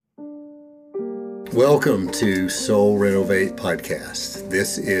Welcome to Soul Renovate Podcast.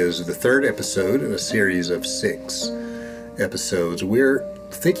 This is the third episode in a series of 6 episodes. We're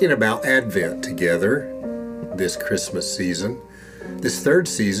thinking about Advent together this Christmas season. This third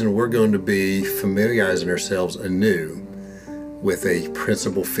season, we're going to be familiarizing ourselves anew with a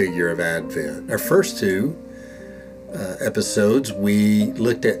principal figure of Advent. Our first 2 episodes, we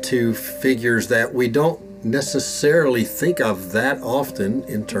looked at 2 figures that we don't necessarily think of that often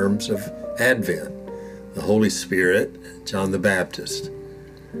in terms of Advent. The Holy Spirit, John the Baptist.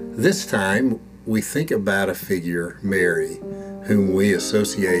 This time, we think about a figure, Mary, whom we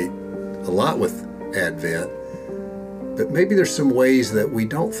associate a lot with Advent, but maybe there's some ways that we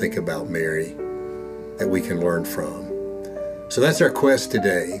don't think about Mary that we can learn from. So that's our quest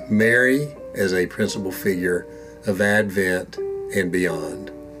today, Mary as a principal figure of Advent and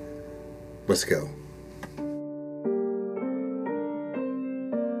beyond. Let's go.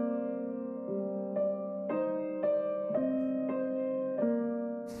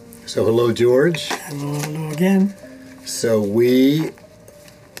 So hello, George. Hello again. So we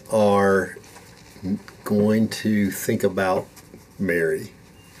are going to think about Mary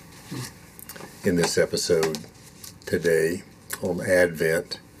in this episode today on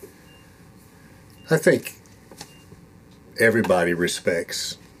Advent. I think everybody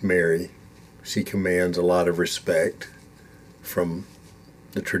respects Mary. She commands a lot of respect from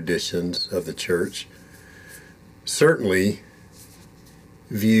the traditions of the church. Certainly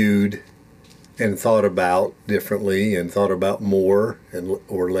viewed and thought about differently and thought about more and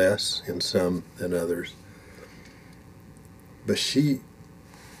or less in some than others. But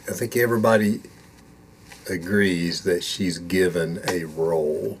I think everybody agrees that she's given a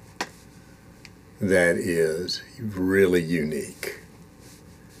role that is really unique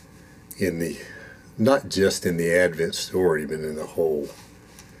in the, not just in the Advent story, but in the whole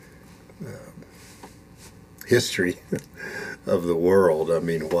history of the world. I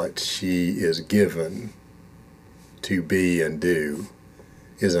mean, what she is given to be and do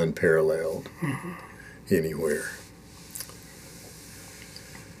is unparalleled anywhere.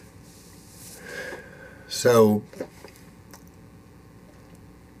 So,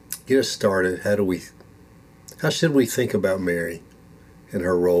 get us started. How should we think about Mary and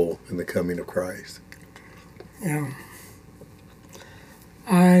her role in the coming of Christ? Yeah.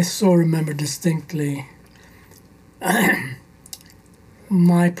 I so remember distinctly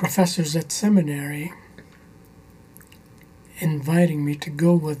my professors at seminary inviting me to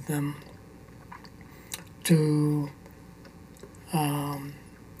go with them to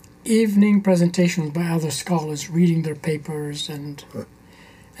evening presentations by other scholars reading their papers, and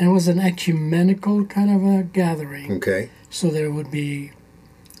it was an ecumenical kind of a gathering. Okay. So there would be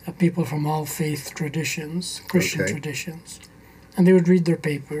people from all faith traditions, Christian traditions, and they would read their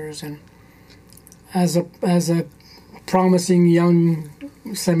papers. And as a promising young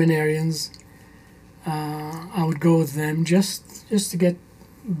seminarians, I would go with them just to get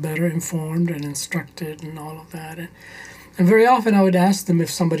better informed and instructed and all of that. And very often I would ask them if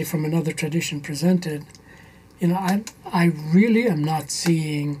somebody from another tradition presented. I really am not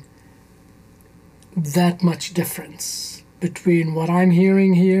seeing that much difference between what I'm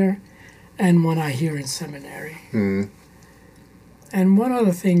hearing here and what I hear in seminary. And one of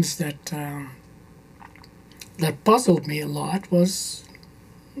the things that puzzled me a lot was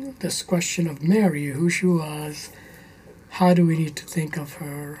this question of Mary, who she was, how do we need to think of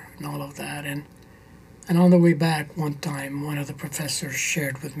her, and all of that. And on the way back one time, one of the professors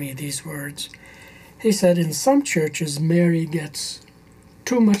shared with me these words. He said, in some churches, Mary gets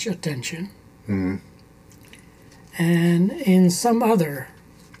too much attention, and in some other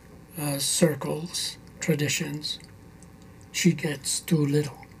circles, traditions, she gets too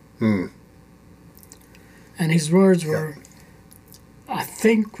little. And his words were, I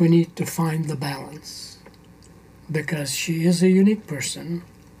think we need to find the balance, because she is a unique person,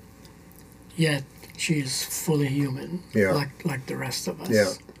 yet she is fully human, like the rest of us.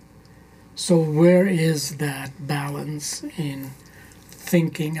 Yeah. So where is that balance in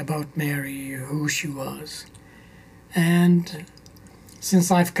thinking about Mary, who she was? And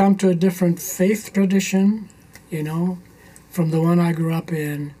since I've come to a different faith tradition, from the one I grew up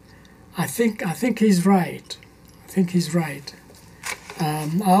in, I think he's right. I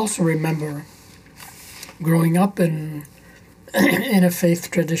also remember growing up in a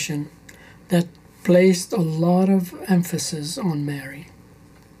faith tradition that placed a lot of emphasis on Mary.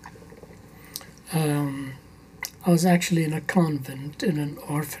 I was actually in a convent, in an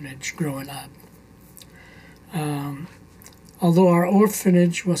orphanage growing up. Although our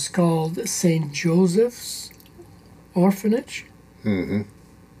orphanage was called St. Joseph's Orphanage,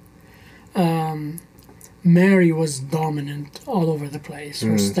 Mary was dominant all over the place.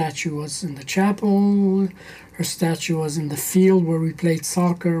 Her statue was in the chapel. Her statue was in the field where we played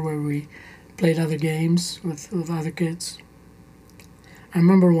soccer, where we played other games with other kids. I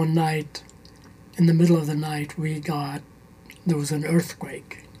remember one night, in the middle of the night, there was an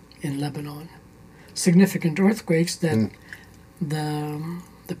earthquake in Lebanon. Significant earthquakes that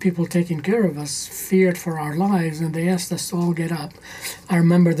the people taking care of us feared for our lives, and they asked us to all get up. I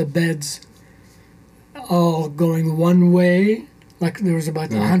remember the beds all going one way, like there was about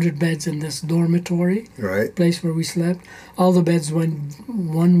 100 beds in this dormitory place where we slept. All the beds went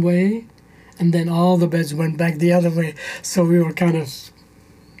one way, and then all the beds went back the other way. So we were kind of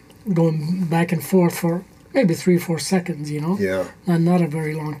going back and forth for maybe 3 or 4 seconds, Yeah. Not a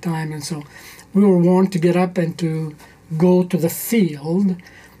very long time. And so we were warned to get up and to go to the field.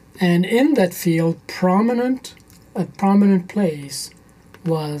 And in that field, a prominent place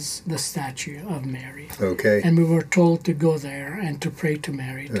was the statue of Mary. Okay. And we were told to go there and to pray to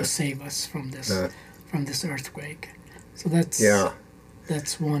Mary to save us from this earthquake. So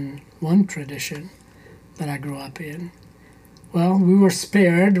that's one tradition that I grew up in. Well, we were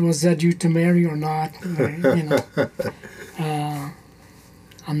spared. Was that due to Mary or not?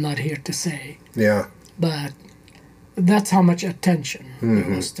 I'm not here to say. Yeah. But that's how much attention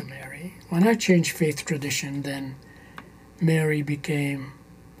there was to Mary. When I changed faith tradition, then Mary became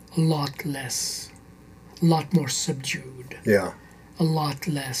a lot more subdued. Yeah. A lot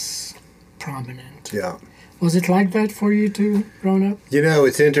less prominent. Yeah. Was it like that for you too, growing up?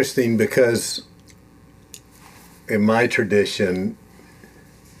 It's interesting because in my tradition,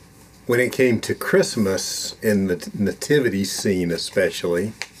 when it came to Christmas, in the nativity scene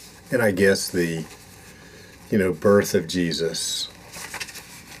especially, and I guess the, birth of Jesus,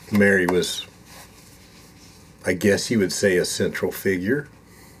 Mary was, I guess you would say, a central figure,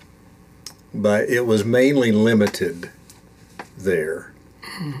 but it was mainly limited there.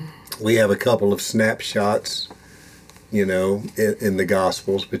 We have a couple of snapshots, in the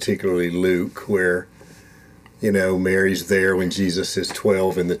Gospels, particularly Luke, where Mary's there when Jesus is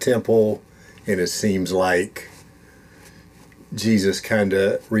 12 in the temple, and it seems like Jesus kind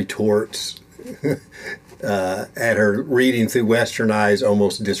of retorts at her, reading through Western eyes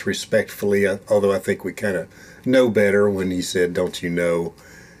almost disrespectfully, although I think we kind of know better when he said, "Don't you know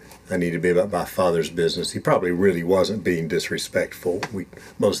I need to be about my Father's business?" He probably really wasn't being disrespectful.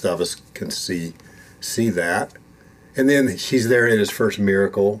 Most of us can see that. And then she's there in his first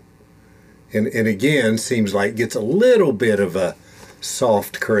miracle. And again, seems like gets a little bit of a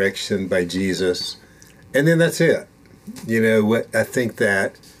soft correction by Jesus. And then that's it. I think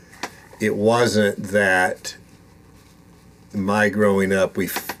that it wasn't that my growing up, we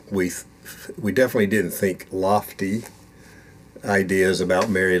definitely didn't think lofty ideas about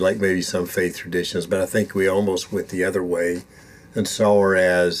Mary like maybe some faith traditions, but I think we almost went the other way and saw her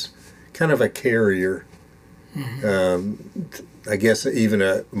as kind of a carrier. I guess even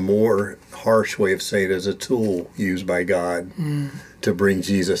a more harsh way of saying it, as a tool used by God to bring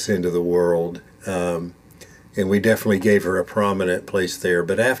Jesus into the world. And we definitely gave her a prominent place there.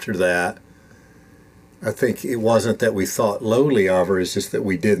 But after that, I think it wasn't that we thought lowly of her, it's just that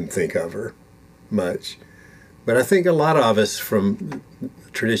we didn't think of her much. But I think a lot of us from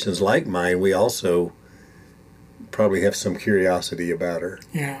traditions like mine, we also probably have some curiosity about her.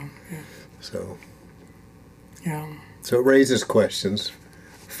 Yeah. So Yeah. it raises questions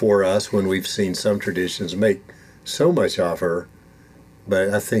for us when we've seen some traditions make so much of her.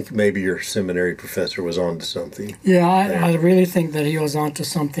 But I think maybe your seminary professor was on to something. Yeah, I really think that he was on to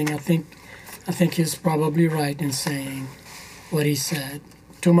something. I think he's probably right in saying what he said.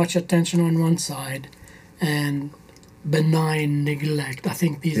 Too much attention on one side and benign neglect. I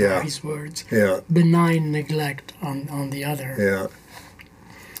think these are his words. Yeah. Benign neglect on the other. Yeah.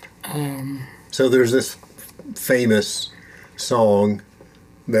 So there's this famous song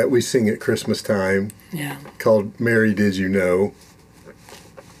that we sing at Christmas time called "Mary, Did You Know?"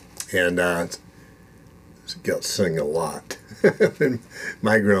 And it's got sung a lot in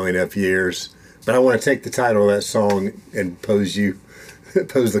my growing up years. But I want to take the title of that song and pose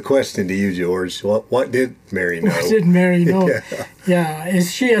the question to you, George. What did Mary know? What did Mary know? Yeah.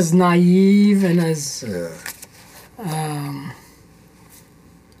 Is she as naive and as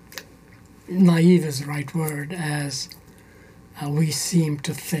naive is the right word, as we seem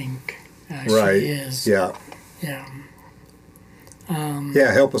to think she is? Yeah. Yeah.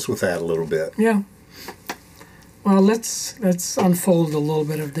 Help us with that a little bit. Yeah. Well, let's unfold a little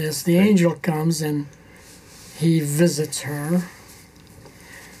bit of this. The angel comes and he visits her.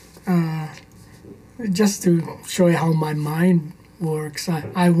 Just to show you how my mind works,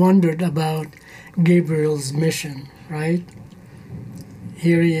 I wondered about Gabriel's mission, right?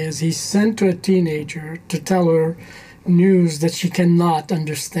 Here he is. He's sent to a teenager to tell her news that she cannot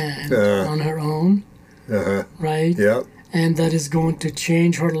understand on her own, right? Yep. And that is going to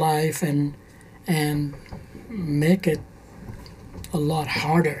change her life and make it a lot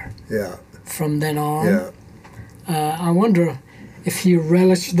harder Yeah. from then on. Yeah. I wonder if he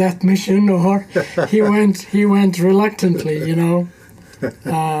relished that mission or he went reluctantly, you know.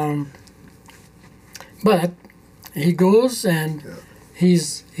 But he goes and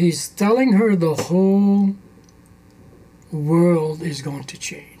he's telling her the whole world is going to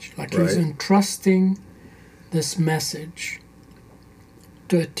change. Like he's entrusting this message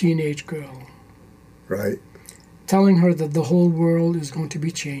to a teenage girl. Right. Telling her that the whole world is going to be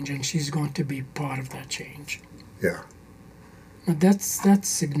changed and she's going to be part of that change. Yeah. Now that's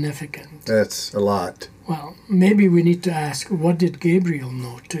significant. That's a lot. Well, maybe we need to ask, what did Gabriel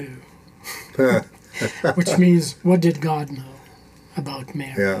know too? Which means, what did God know about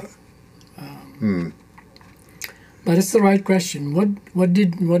Mary? Yeah. But it's the right question. What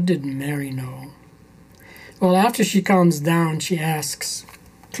did Mary know? Well, after she calms down, she asks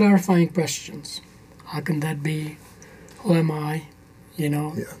clarifying questions. How can that be? Who am I? You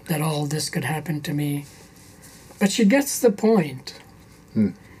know, that all this could happen to me. But she gets the point.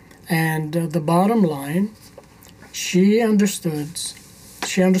 And the bottom line, she understood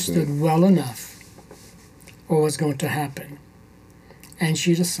well enough what was going to happen. And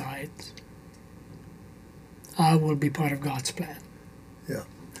she decides, I will be part of God's plan. Yeah.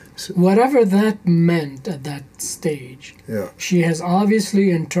 So, Whatever that meant at that stage, she has obviously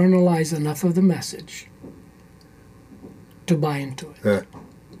internalized enough of the message to buy into it.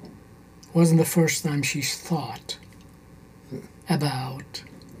 Wasn't the first time she's thought about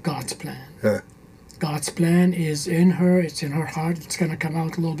God's plan. God's plan is in her, it's in her heart, it's going to come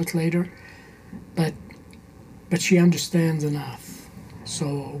out a little bit later, but she understands enough. So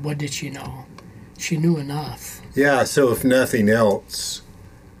what did she know? She knew enough. Yeah, so if nothing else,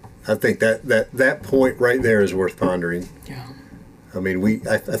 I think that point right there is worth pondering. Yeah. I mean,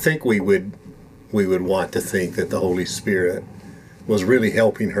 I think we would want to think that the Holy Spirit was really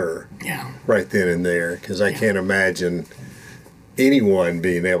helping her right then and there, because I can't imagine anyone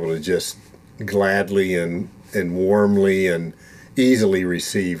being able to just gladly and warmly and easily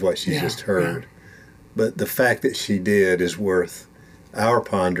receive what she just heard. But the fact that she did is worth our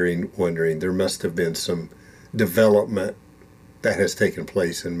pondering, wondering. There must have been some development that has taken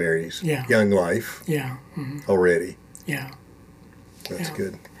place in Mary's young life already. Yeah. That's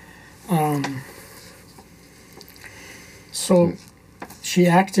good. So she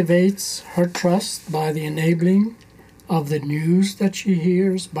activates her trust by the enabling of the news that she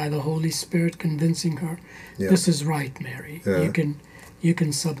hears, by the Holy Spirit convincing her, this is right, Mary. You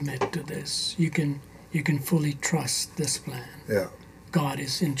can submit to this. You can fully trust this plan. Yeah. God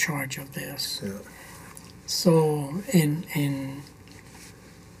is in charge of this. Yeah. So in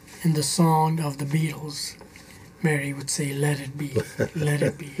the song of the Beatles, Mary would say, "Let it be, let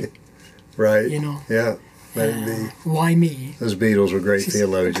it be." Right. You know. Yeah. Let it be. Why me? Those Beatles were great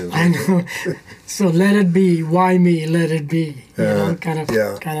theologians. I know. So let it be. Why me? Let it be. You know, kind of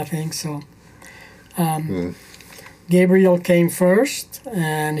thing. So Gabriel came first,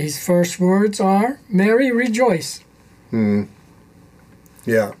 and his first words are, "Mary, rejoice."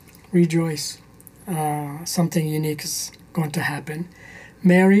 Yeah. Rejoice. Something unique is going to happen.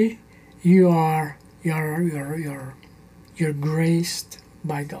 Mary, you're graced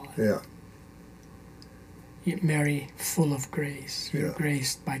by God. Yeah. Mary, full of grace. You're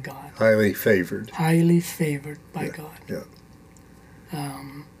graced by God. Highly favored. Highly favored by God. Yeah.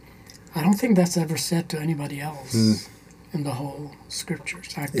 I don't think that's ever said to anybody else in the whole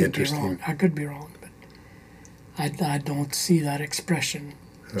scriptures. I could be wrong. I could be wrong, but I don't see that expression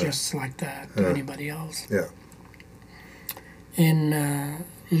just like that to anybody else. Yeah. In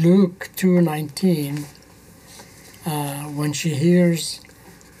Luke 2:19, when she hears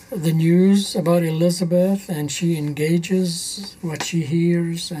the news about Elizabeth and she engages what she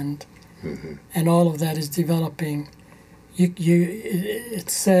hears and all of that is developing, it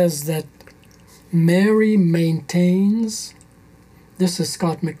says that Mary maintains, this is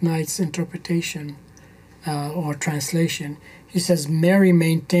Scott McKnight's interpretation or translation, he says Mary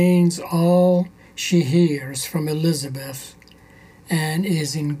maintains all she hears from Elizabeth and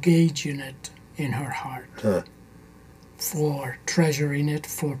is engaging it in her heart. For treasuring it,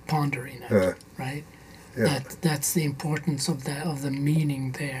 for pondering it, right? Yeah. That's the importance of the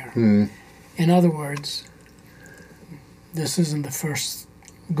meaning there. In other words, this isn't the first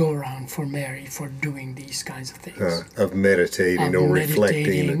go around for Mary for doing these kinds of things. Of meditating or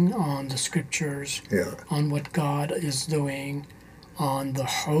reflecting on the scriptures, yeah. on what God is doing, on the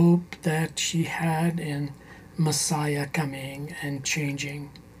hope that she had in Messiah coming and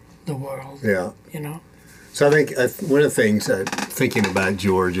changing the world. Yeah. You know? So I think one of the things I'm thinking about,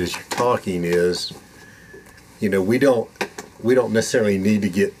 George, as you're talking is, we don't necessarily need to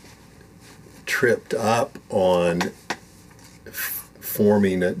get tripped up on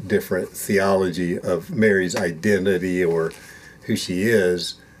forming a different theology of Mary's identity or who she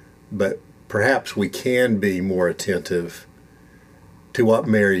is, but perhaps we can be more attentive to what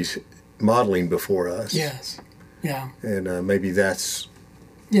Mary's modeling before us. Yes. Yeah. And maybe that's...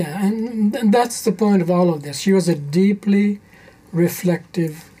 Yeah, and that's the point of all of this. She was a deeply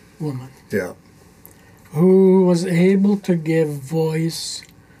reflective woman. Yeah. Who was able to give voice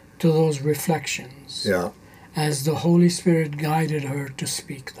to those reflections. Yeah. As the Holy Spirit guided her to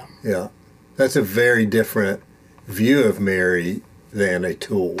speak them. Yeah. That's a very different view of Mary than a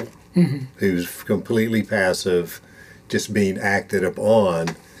tool who's completely passive, just being acted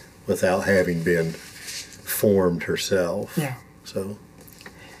upon without having been formed herself. Yeah. So,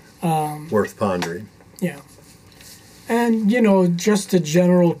 worth pondering. Yeah. And, just a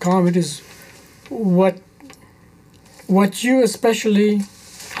general comment is what you especially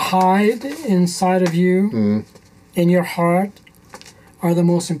hide inside of you, in your heart, are the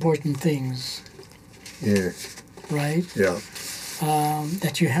most important things. Yeah. Right? Yeah.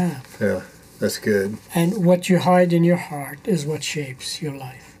 That you have. Yeah, that's good. And what you hide in your heart is what shapes your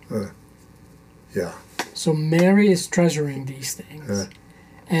life. Yeah. So Mary is treasuring these things,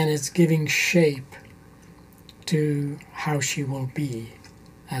 and it's giving shape to how she will be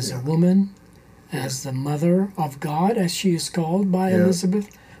as a woman, as the mother of God, as she is called by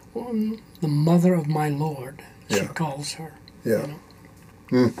Elizabeth, the mother of my Lord, she calls her. Yeah.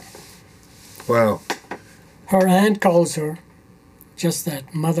 Wow. Her aunt calls her just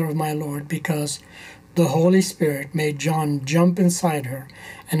that, mother of my Lord, because the Holy Spirit made John jump inside her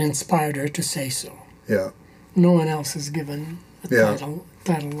and inspired her to say so. Yeah. No one else is given a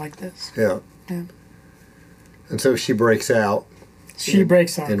title like this. Yeah. Yeah. And so she breaks out. She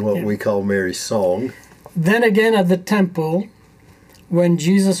breaks out. In what we call Mary's song. Then again at the temple, when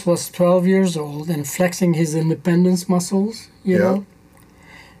Jesus was 12 years old and flexing his independence muscles, you know,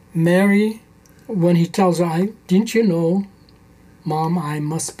 Mary, when he tells her, didn't you know, Mom, I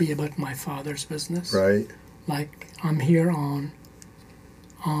must be about my Father's business. Right. Like, I'm here on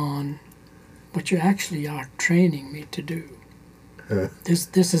what you actually are training me to do.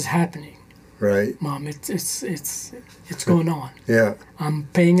 This is happening. Right. Mom, it's going on. Yeah. I'm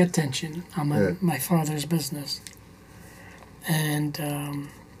paying attention. I'm on my Father's business. And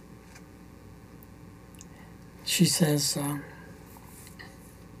she says,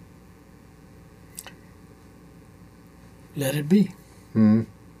 let it be.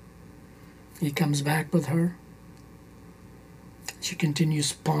 He comes back with her. She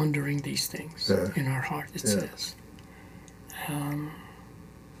continues pondering these things in her heart, it says.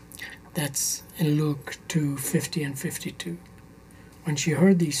 That's in Luke 2:50 and 52. When she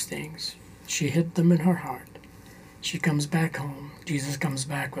heard these things, she hid them in her heart. She comes back home. Jesus comes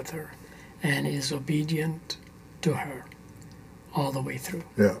back with her and is obedient to her all the way through.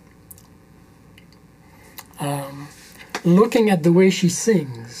 Yeah. Looking at the way she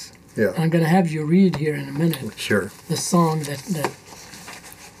sings, yeah. I'm going to have you read here in a minute. Sure. The song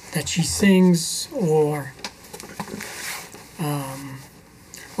that she sings, or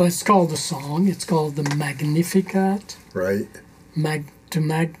well, it's called the song. It's called the Magnificat. Right. To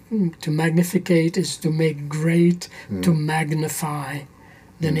magnificate is to make great. To magnify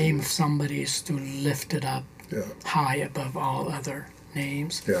the name of somebody is to lift it up high above all other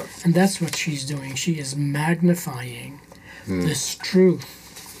names. Yeah. And that's what she's doing. She is magnifying this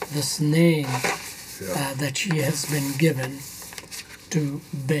truth, this name that she has been given to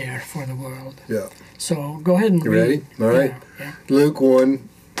bear for the world. Yeah. So go ahead and you read. Ready? All right. Yeah. Luke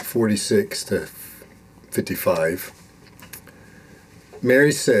 1:46 to 55.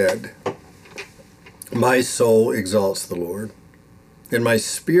 Mary said, "My soul exalts the Lord, and my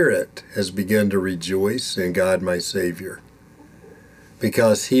spirit has begun to rejoice in God my Savior,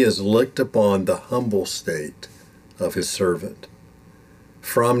 because he has looked upon the humble state of his servant.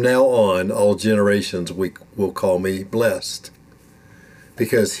 From now on, all generations will call me blessed,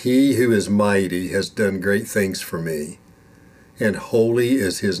 because he who is mighty has done great things for me, and holy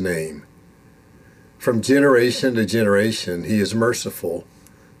is his name. From generation to generation, he is merciful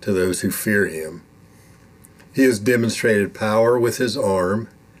to those who fear him. He has demonstrated power with his arm.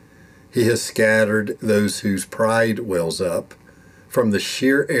 He has scattered those whose pride wells up, from the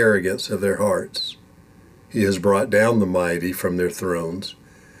sheer arrogance of their hearts. He has brought down the mighty from their thrones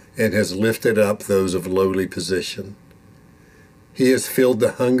and has lifted up those of lowly position. He has filled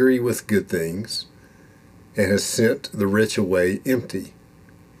the hungry with good things and has sent the rich away empty.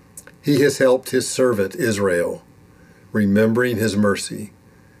 He has helped his servant Israel, remembering his mercy,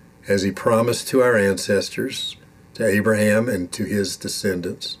 as he promised to our ancestors, to Abraham and to his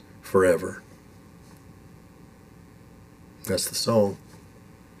descendants forever. That's the song.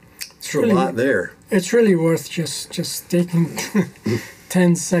 It's really, a lot there. It's really worth just taking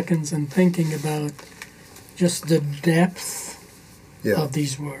 10 seconds and thinking about just the depth of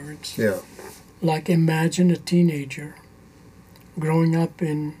these words. Yeah. Like, imagine a teenager growing up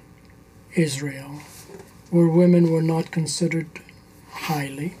in Israel, where women were not considered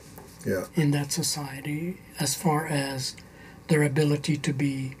highly in that society as far as their ability to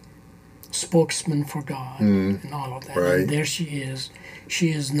be spokesman for God and all of that. Right. And there she is. She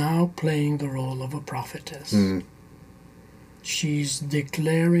is now playing the role of a prophetess. She's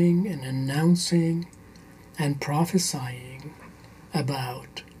declaring and announcing and prophesying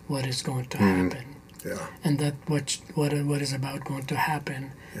about what is going to happen. Yeah. And that what is about going to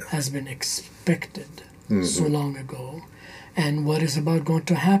happen has been expected so long ago. And what is about going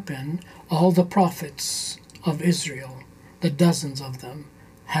to happen, all the prophets of Israel, the dozens of them,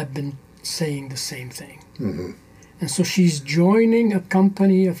 have been saying the same thing. And so she's joining a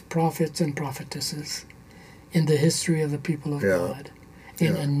company of prophets and prophetesses in the history of the people of God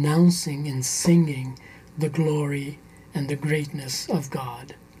in announcing and singing the glory and the greatness of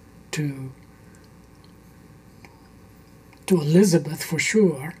God to Elizabeth, for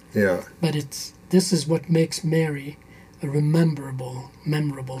sure. Yeah. But this is what makes Mary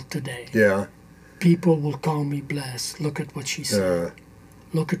memorable today. Yeah. People will call me blessed. Look at what she said.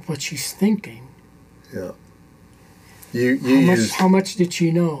 Look at what she's thinking. Yeah. How much did she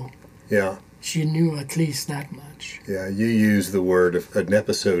know? Yeah. She knew at least that much. Yeah. You used the word an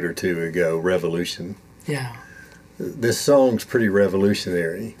episode or two ago, revolution. Yeah. This song's pretty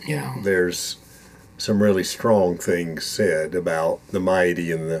revolutionary. Yeah. There's some really strong things said about the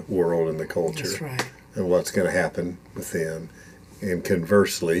mighty in the world and the culture. That's right. And what's going to happen with them. And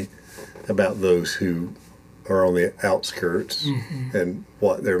conversely, about those who are on the outskirts and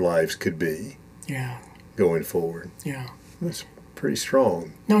what their lives could be going forward. Yeah. That's pretty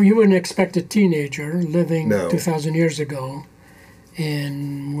strong. No, you wouldn't expect a teenager living 2,000 years ago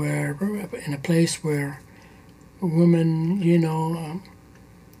in a place where women,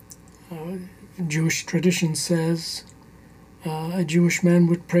 Jewish tradition says a Jewish man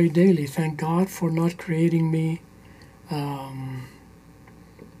would pray daily, thank God for not creating me a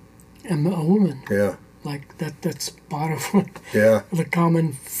woman. Yeah. Like that's part of the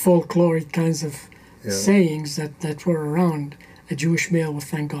common folkloric kinds of sayings that were around. A Jewish male would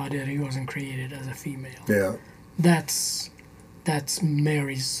thank God that he wasn't created as a female. Yeah. That's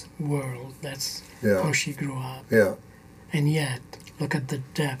Mary's world. That's how she grew up. Yeah. And yet, look at the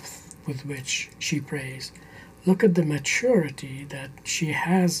depth with which she prays. Look at the maturity that she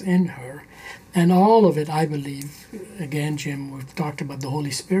has in her. And all of it, I believe, again, Jim, we've talked about the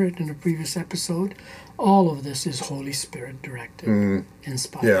Holy Spirit in a previous episode. All of this is Holy Spirit directed,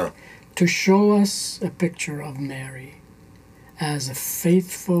 inspired, to show us a picture of Mary as a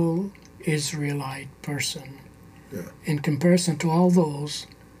faithful Israelite person in comparison to all those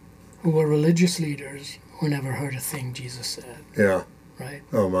who were religious leaders who never heard a thing Jesus said. Yeah. Right?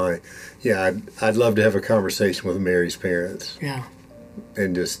 Oh, my. Yeah, I'd love to have a conversation with Mary's parents. Yeah.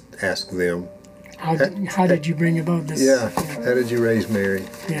 And just ask them. How did you bring about this? Yeah. How did you raise Mary?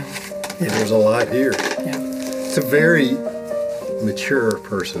 Yeah. There's a lot here. Yeah. It's a very mature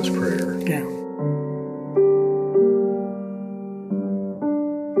person's prayer. Yeah.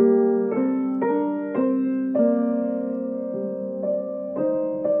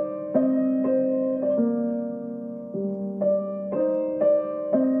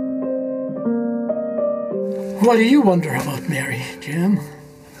 What do you wonder about Mary, Jim?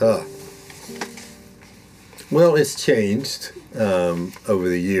 Well, it's changed over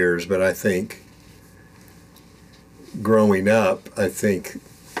the years, but I think growing up, I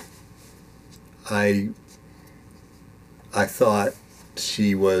thought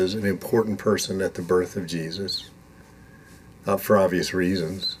she was an important person at the birth of Jesus, for obvious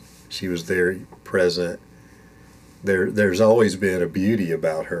reasons. She was there, present. There's always been a beauty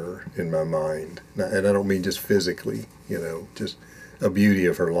about her in my mind, and I don't mean just physically, just a beauty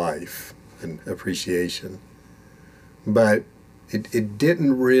of her life and appreciation. But it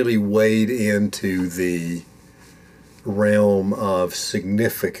didn't really wade into the realm of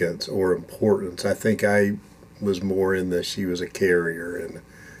significance or importance. I think I was more in the she was a carrier and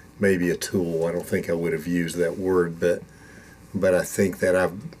maybe a tool. I don't think I would have used that word, but I think that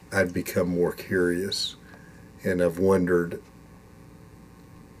I've become more curious, and I've wondered.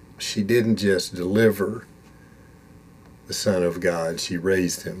 She didn't just deliver the Son of God; she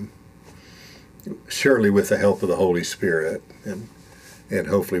raised him. Surely with the help of the Holy Spirit, and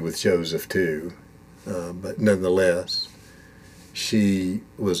hopefully with Joseph too. But nonetheless, she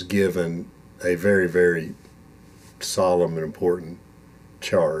was given a very, very solemn and important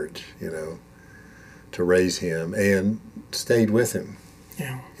charge, to raise him, and stayed with him.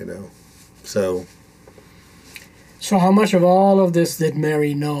 Yeah. So how much of all of this did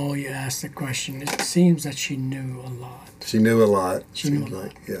Mary know? You asked the question. It seems that she knew a lot. She knew a lot. She knew a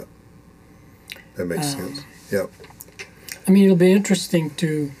lot. Yeah. That makes sense. Yep. I mean, it'll be interesting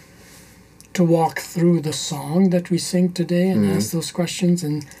to walk through the song that we sing today and ask those questions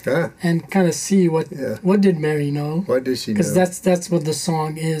and kind of see what did Mary know? What did she know? Because that's what the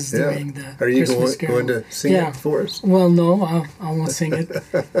song is during the Are you Christmas going to sing it for us? Well, no, I won't sing it.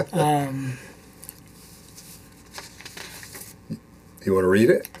 You want to read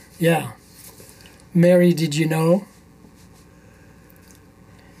it? Yeah. Mary, did you know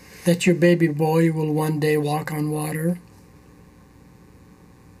that your baby boy will one day walk on water?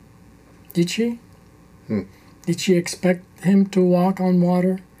 Did she? Did she expect him to walk on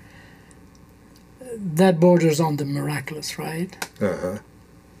water? That borders on the miraculous, right? Uh-huh.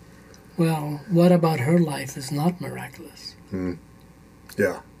 Well, what about her life is not miraculous?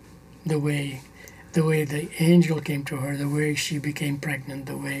 Yeah. The way the angel came to her, the way she became pregnant,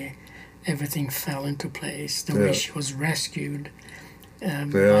 the way everything fell into place, the way she was rescued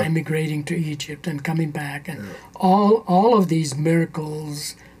by migrating to Egypt and coming back, and all of these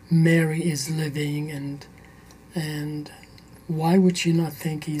miracles Mary is living, and why would she not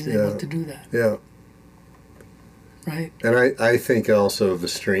think he's able to do that? Yeah. Right? And I think also of the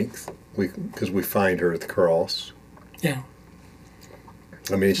strength, because we find her at the cross. Yeah.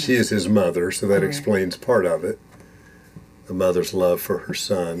 I mean, she is his mother, so that explains part of it. The mother's love for her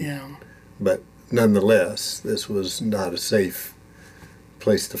son. Yeah. But nonetheless, this was not a safe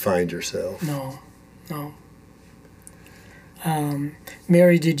place to find yourself. No.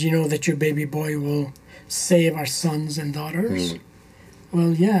 Mary, did you know that your baby boy will save our sons and daughters?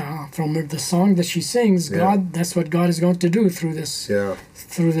 Well, yeah, from the song that she sings, God, that's what God is going to do through this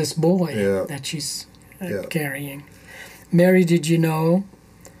boy that she's carrying. Mary, did you know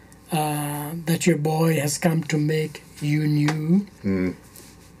that your boy has come to make you new?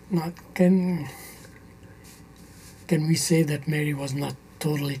 Can we say that Mary was not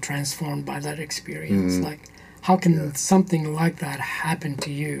totally transformed by that experience? Like, how can something like that happen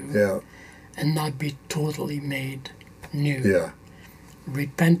to you and not be totally made new? Yeah.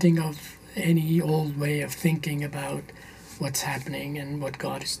 Repenting of any old way of thinking about what's happening and what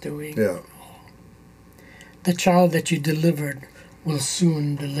God is doing. Yeah. The child that you delivered will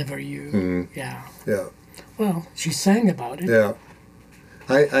soon deliver you. Yeah. Yeah. Well, she sang about it. Yeah.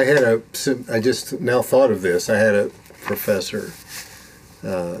 I just now thought of this. I had a professor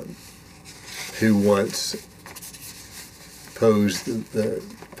who once posed the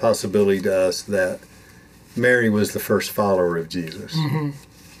possibility to us that Mary was the first follower of Jesus.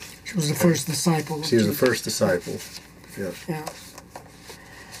 She was the first disciple. She was the first disciple. Yeah.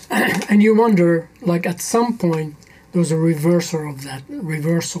 And you wonder, like, at some point there was a reversal of that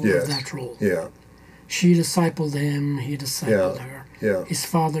role. Yeah. She discipled him, he discipled her. Yeah. His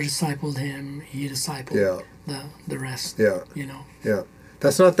father discipled him, he discipled the rest. Yeah. Yeah.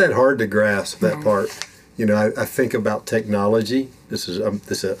 That's not that hard to grasp, that part. I think about technology. This is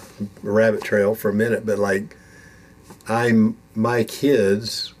a rabbit trail for a minute, but like, my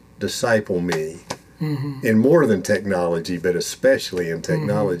kids disciple me in more than technology, but especially in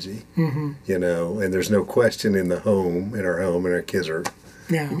technology. And there's no question in our home, and our kids are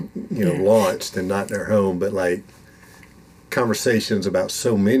launched and not in their home, but like conversations about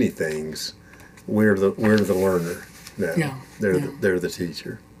so many things, we're the learner now. Yeah. They're the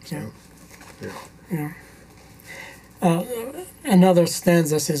teacher. So, another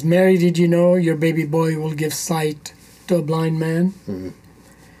stanza says, Mary, did you know your baby boy will give sight to a blind man?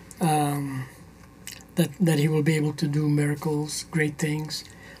 That he will be able to do miracles, great things.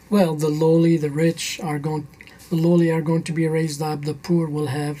 Well, the lowly, the rich the lowly are going to be raised up. The poor will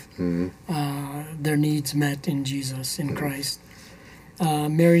have their needs met in Jesus, in Christ.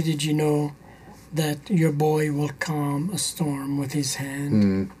 Mary, did you know that your boy will calm a storm with his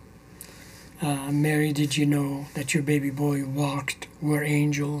hand? Mary, did you know that your baby boy walked where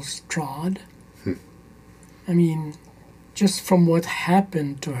angels trod? I mean, just from what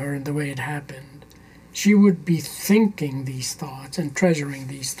happened to her and the way it happened, she would be thinking these thoughts and treasuring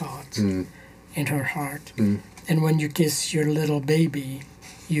these thoughts in her heart. And when you kiss your little baby,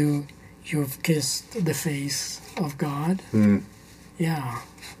 you've kissed the face of God. Yeah.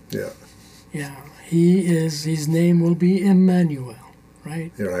 Yeah. Yeah. His name will be Emmanuel,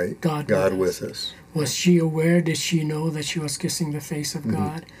 right? You're right. God with us. Was she aware? Did she know that she was kissing the face of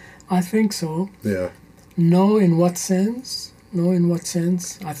God? I think so. Yeah. No, in what sense? No, in what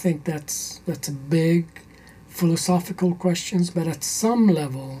sense? I think that's a big philosophical questions, but at some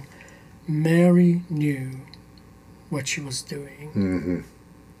level, Mary knew what she was doing.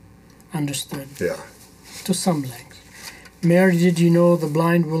 Understood. Yeah. To some length. Mary, did you know the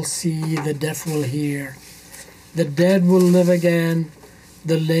blind will see, the deaf will hear, the dead will live again,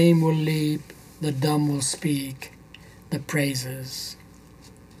 the lame will leap, the dumb will speak, the praises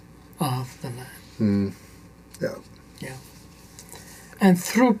of the Lamb. Yeah. Yeah. And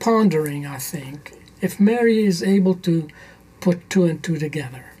through pondering, I think, if Mary is able to put two and two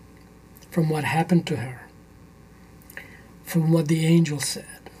together from what happened to her, from what the angel said,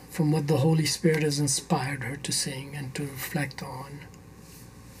 from what the Holy Spirit has inspired her to sing and to reflect on,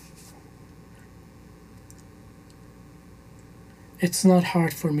 it's not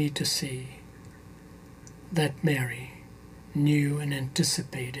hard for me to see that Mary knew and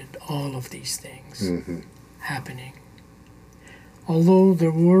anticipated all of these things happening. Although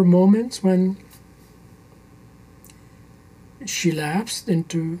there were moments when she lapsed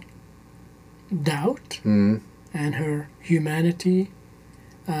into doubt and her humanity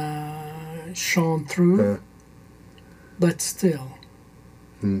shone through, but still,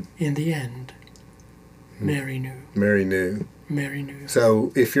 in the end, Mary knew. Mary knew. Mary knew.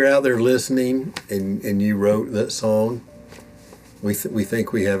 So if you're out there listening and you wrote that song, we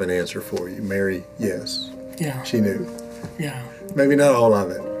think we have an answer for you. Mary, yes. Yeah. She knew. Yeah. Maybe not all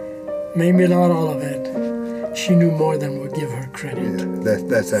of it. Maybe not all of it. She knew more than we give her credit. Yeah,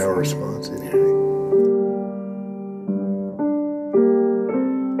 that's our response anyway.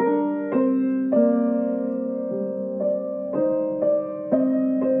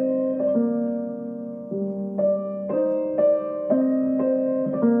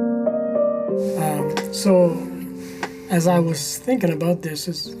 So, as I was thinking about this,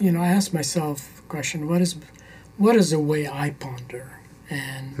 I asked myself a question: what is the way I ponder?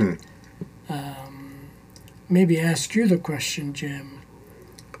 And maybe ask you the question, Jim.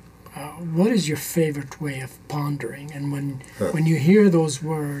 What is your favorite way of pondering? And when you hear those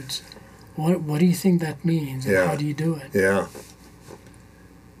words, what do you think that means? And how do you do it? Yeah.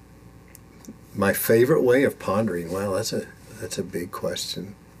 My favorite way of pondering. Wow, that's a big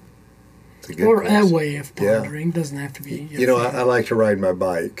question. Or a way of pondering. Doesn't have to be. I like to ride my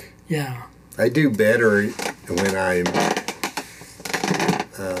bike. Yeah. I do better when I'm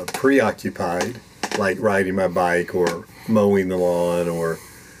preoccupied, like riding my bike or mowing the lawn or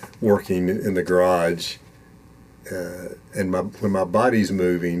working in the garage. And when my body's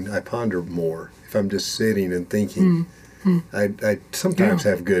moving, I ponder more. If I'm just sitting and thinking, I sometimes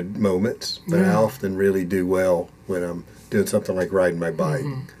have good moments, but I often really do well when I'm doing something like riding my bike.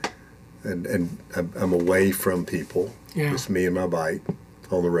 And I'm away from people. Yeah. Just me and my bike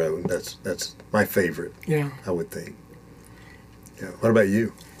on the road. That's my favorite. Yeah. I would think. Yeah. What about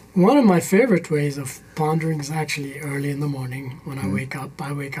you? One of my favorite ways of pondering is actually early in the morning when I wake up.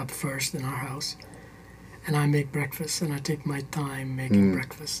 I wake up first in our house, and I make breakfast, and I take my time making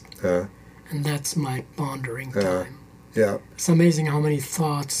breakfast. And that's my pondering time. Yeah. It's amazing how many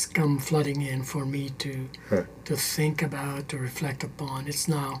thoughts come flooding in for me to think about, to reflect upon. It's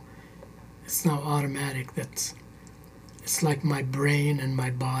now automatic. It's like my brain and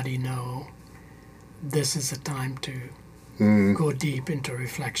my body know this is a time to go deep into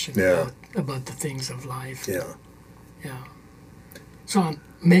reflection about the things of life. Yeah. Yeah. So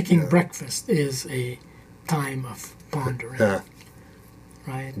making breakfast is a time of pondering.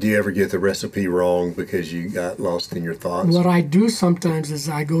 Right. Do you ever get the recipe wrong because you got lost in your thoughts? What I do sometimes is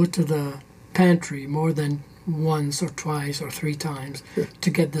I go to the pantry more than once or twice or three times to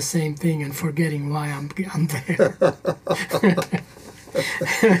get the same thing and forgetting why I'm there.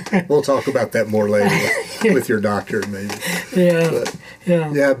 We'll talk about that more later with your doctor, maybe. Yeah.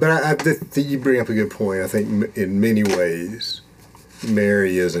 But you bring up a good point. I think in many ways,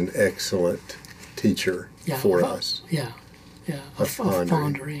 Mary is an excellent teacher for us. Yeah. Of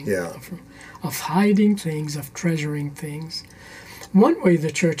pondering. Yeah. Of hiding things, of treasuring things. One way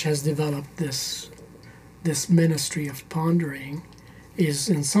the church has developed this ministry of pondering is,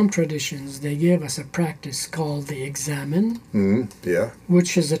 in some traditions, they give us a practice called the examen,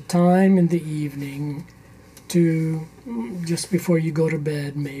 which is a time in the evening to, just before you go to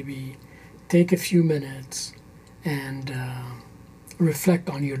bed, maybe take a few minutes and reflect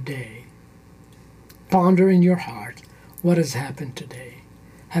on your day. Ponder in your heart, what has happened today?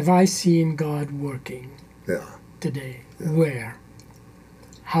 Have I seen God working today? Yeah. Where?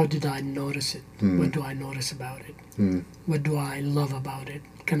 How did I notice it? What do I notice about it? What do I love about it?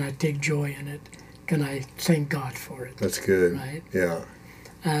 Can I take joy in it? Can I thank God for it? That's good. Right? Yeah.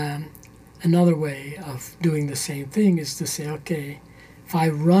 Another way of doing the same thing is to say, okay, if I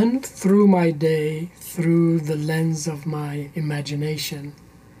run through my day through the lens of my imagination,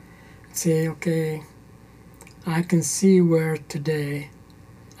 say, okay, I can see where today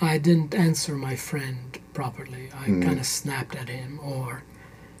I didn't answer my friend properly. I kind of snapped at him, or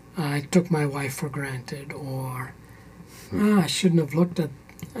I took my wife for granted, or I shouldn't have looked at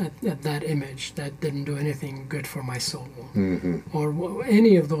that image. That didn't do anything good for my soul. Or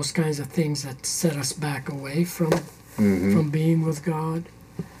any of those kinds of things that set us back away from being with God.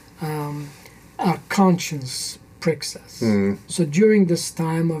 Our conscience pricks us. So during this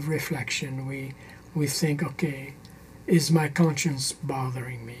time of reflection, we think, okay, is my conscience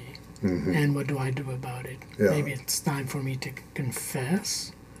bothering me? And what do I do about it? Yeah. Maybe it's time for me to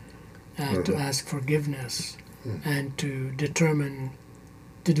confess, to ask forgiveness, and to determine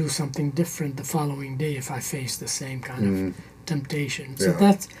to do something different the following day if I face the same kind of temptation. So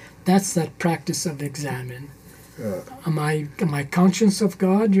that's that practice of examine. Am I conscious of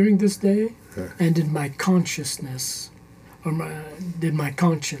God during this day? And did my consciousness, did my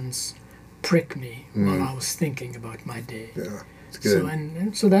conscience prick me while I was thinking about my day? Yeah, it's good. So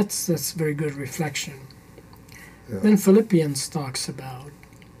and so that's very good reflection. Yeah. Then Philippians talks about,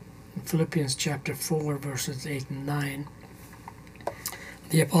 in Philippians chapter 4, verses 8 and 9,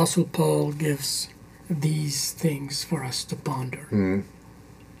 the Apostle Paul gives these things for us to ponder.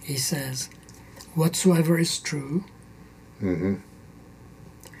 He says, whatsoever is true,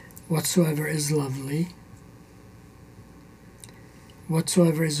 whatsoever is lovely,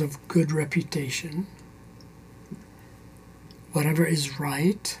 whatsoever is of good reputation, whatever is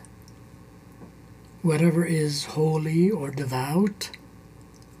right, whatever is holy or devout,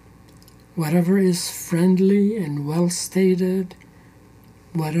 whatever is friendly and well stated,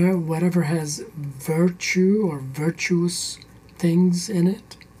 whatever has virtue or virtuous things in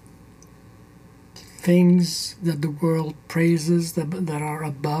it, things that the world praises that are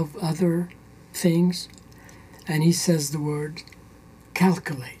above other things. And he says the word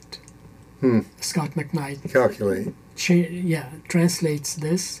calculate. Scott McKnight translates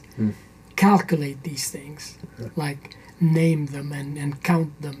this. Calculate these things, like name them and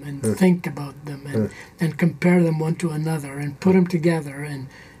count them and think about them and compare them one to another and put them together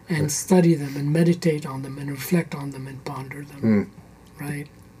and study them and meditate on them and reflect on them and ponder them. Right?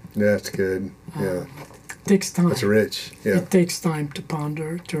 Yeah, that's good. Yeah. It takes time. That's rich. Yeah. It takes time to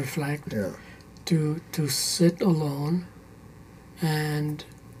ponder, to reflect, to sit alone and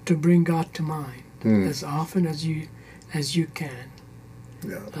to bring God to mind as often as you can.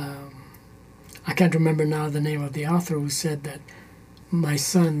 Yeah. I can't remember now the name of the author who said that, my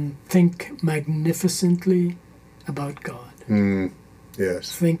son, think magnificently about God.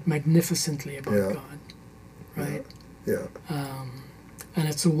 Yes. Think magnificently about God. Right? Yeah. And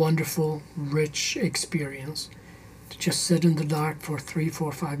it's a wonderful, rich experience to just sit in the dark for 3,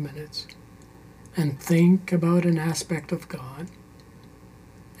 4, 5 minutes and think about an aspect of God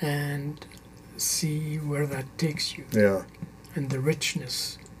and see where that takes you. Yeah. And the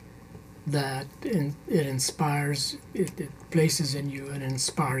richness that it inspires, it places in you and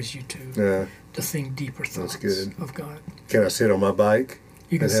inspires you to think deeper thoughts of God. Can I sit on my bike?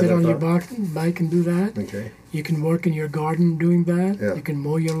 You can sit on your bike and do that. Okay. You can work in your garden doing that. Yeah. You can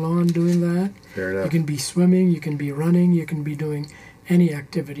mow your lawn doing that. Fair enough. You can be swimming. You can be running. You can be doing any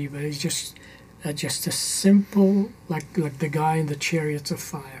activity. But it's just a simple, like the guy in the chariots of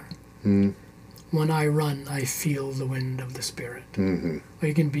fire. When I run, I feel the wind of the Spirit. Or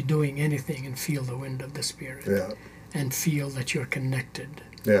you can be doing anything and feel the wind of the Spirit. Yeah. And feel that you're connected.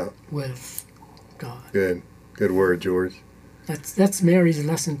 With God. Good word, George. That's Mary's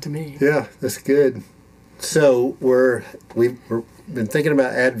lesson to me. Yeah, that's good. So we've been thinking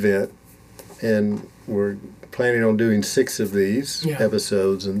about Advent, and we're planning on doing 6 of these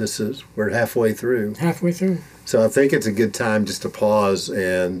episodes, and we're halfway through. So I think it's a good time just to pause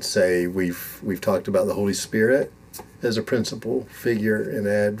and say we've talked about the Holy Spirit as a principal figure in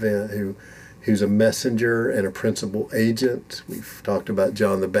Advent, who's a messenger and a principal agent. We've talked about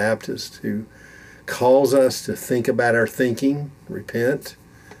John the Baptist, who calls us to think about our thinking, repent,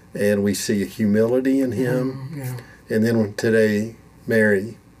 and we see humility in him. And then today,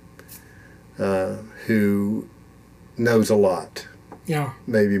 Mary, who knows a lot Yeah.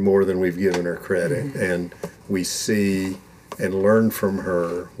 maybe more than we've given her credit. And we see and learn from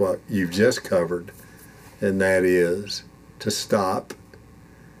her what you've just covered, and that is to stop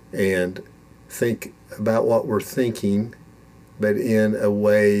and think about what we're thinking, but in a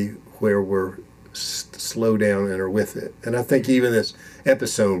way where we're slow down and are with it. And I think even this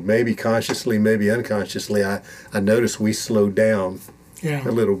episode, maybe consciously, maybe unconsciously, I noticed we slowed down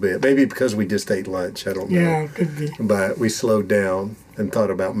a little bit. Maybe because we just ate lunch, I don't know. Yeah, could be. But we slowed down and thought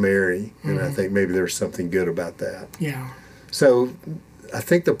about Mary, and I think maybe there's something good about that. Yeah. So I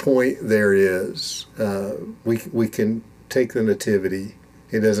think the point there is we can take the Nativity.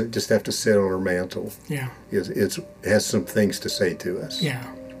 It doesn't just have to sit on her mantle. Yeah. It has some things to say to us. Yeah.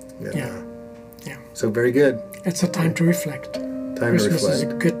 Yeah. So very good. It's a time to reflect. Christmas is a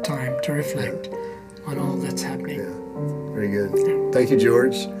good time to reflect on all that's happening. Yeah. Very good. Yeah. Thank you,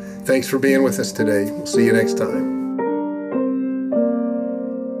 George. Thanks for being with us today. We'll see you next time.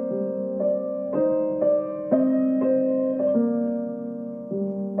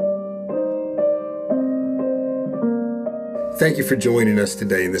 Thank you for joining us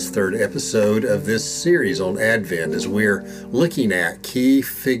today in this third episode of this series on Advent as we're looking at key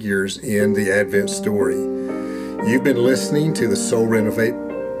figures in the Advent story. You've been listening to the Soul Renovate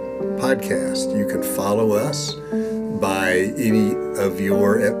podcast. You can follow us by any of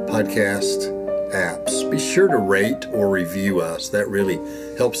your podcast apps. Be sure to rate or review us. That really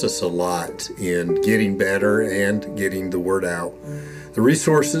helps us a lot in getting better and getting the word out. The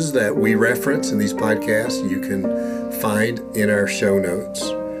resources that we reference in these podcasts you can find in our show notes.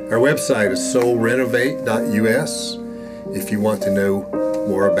 Our website is soulrenovate.us. If you want to know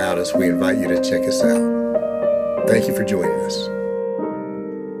more about us, we invite you to check us out. Thank you for joining us.